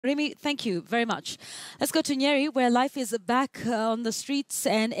Remy, thank you very much. Let's go to Nyeri, where life is back on the streets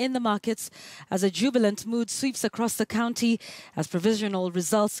and in the markets as a jubilant mood sweeps across the county as provisional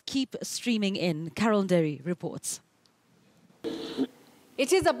results keep streaming in. Carol Derry reports.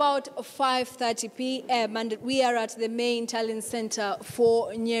 It is about 5:30 p.m. and we are at the main talent center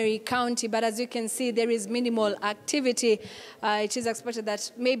for Nyeri County. But as you can see, there is minimal activity. It is expected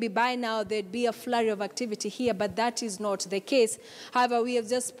that maybe by now there'd be a flurry of activity here, but that is not the case. However, we have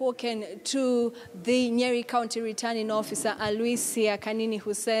just spoken to the Nyeri County returning officer, Aluisia Kimani,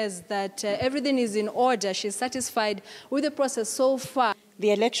 who says that everything is in order. She's satisfied with the process so far.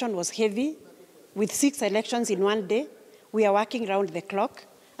 The election was heavy, with 6 elections in one day. We are working round the clock,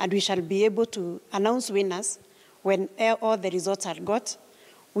 and we shall be able to announce winners when all the results are got.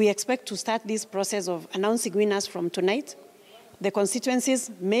 We expect to start this process of announcing winners from tonight. The constituencies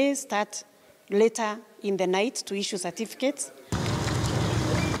may start later in the night to issue certificates.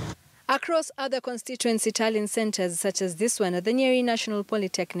 Across other constituency talent centers, such as this one at the Nyeri National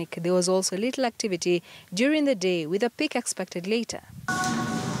Polytechnic, there was also little activity during the day, with a peak expected later.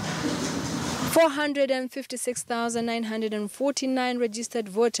 456,949 registered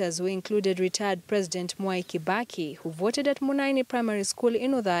voters, who included retired President Mwai Kibaki, who voted at Munaini Primary School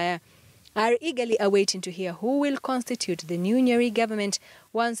in Udhaya, are eagerly awaiting to hear who will constitute the new Nyeri government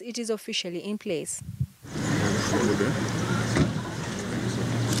once it is officially in place.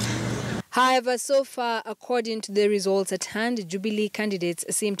 However, so far, according to the results at hand, Jubilee candidates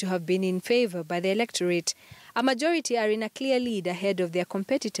seem to have been in favor by the electorate. A majority are in a clear lead ahead of their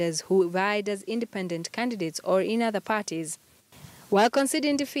competitors who vied as independent candidates or in other parties. While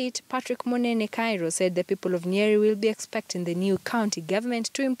conceding defeat, Patrick Monene Cairo said the people of Nyeri will be expecting the new county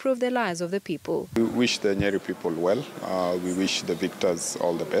government to improve the lives of the people. We wish the Nyeri people well. We wish the victors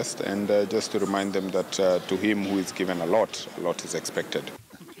all the best, and just to remind them that to him who is given a lot is expected.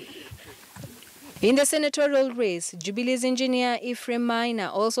 In the senatorial race, Jubilee's engineer Ephraim Maina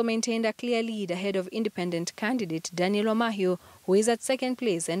also maintained a clear lead ahead of independent candidate Daniel Omahio, who is at second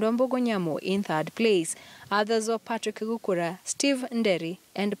place, and Wambogo Nyamo in third place. Others were Patrick Gukura, Steve Nderi,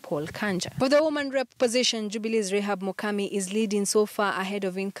 and Paul Kanja. For the woman rep position, Jubilee's Rehab Mukami is leading so far ahead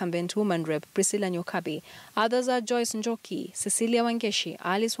of incumbent woman rep Priscilla Nyokabi. Others are Joyce Njoki, Cecilia Wangeshi,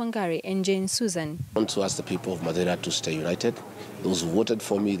 Alice Wangari, and Jane Susan. I want to ask the people of Madeira to stay united. Those who voted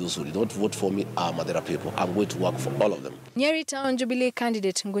for me, those who did not vote for me are Madeira people. I'm going to work for all of them. Nyeri Town Jubilee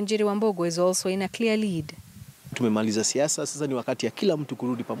candidate Ngunjiri Wambogo is also in a clear lead. Tumemaliza siasa, sasa ni wakati ya kila mtu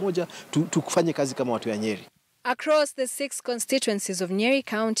kurudi pamoja, tufanye kazi kama watu ya Nyeri. Across the 6 constituencies of Nyeri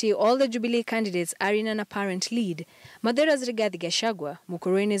County, all the Jubilee candidates are in an apparent lead. Madeira's Rigathi Gachagua,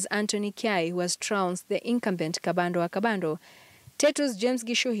 Mukurweini's Anthony Kiai, who has trounced the incumbent Kabando wa Kabando, Tetu's James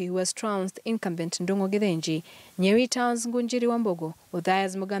Gishuhi, who has trounced incumbent Ndungo Githinji, Nyeri Town's Ngunjiri Wambogo,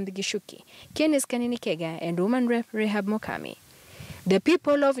 Udhaya's Mugambi Gishuki, Kenneth Kanini Kega, and woman rep Rehab Mukami. The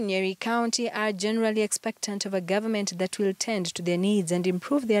people of Nyeri County are generally expectant of a government that will tend to their needs and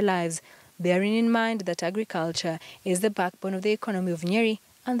improve their lives, bearing in mind that agriculture is the backbone of the economy of Nyeri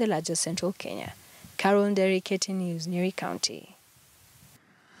and the largest central Kenya. Carol Derry, KTN News, Nyeri County.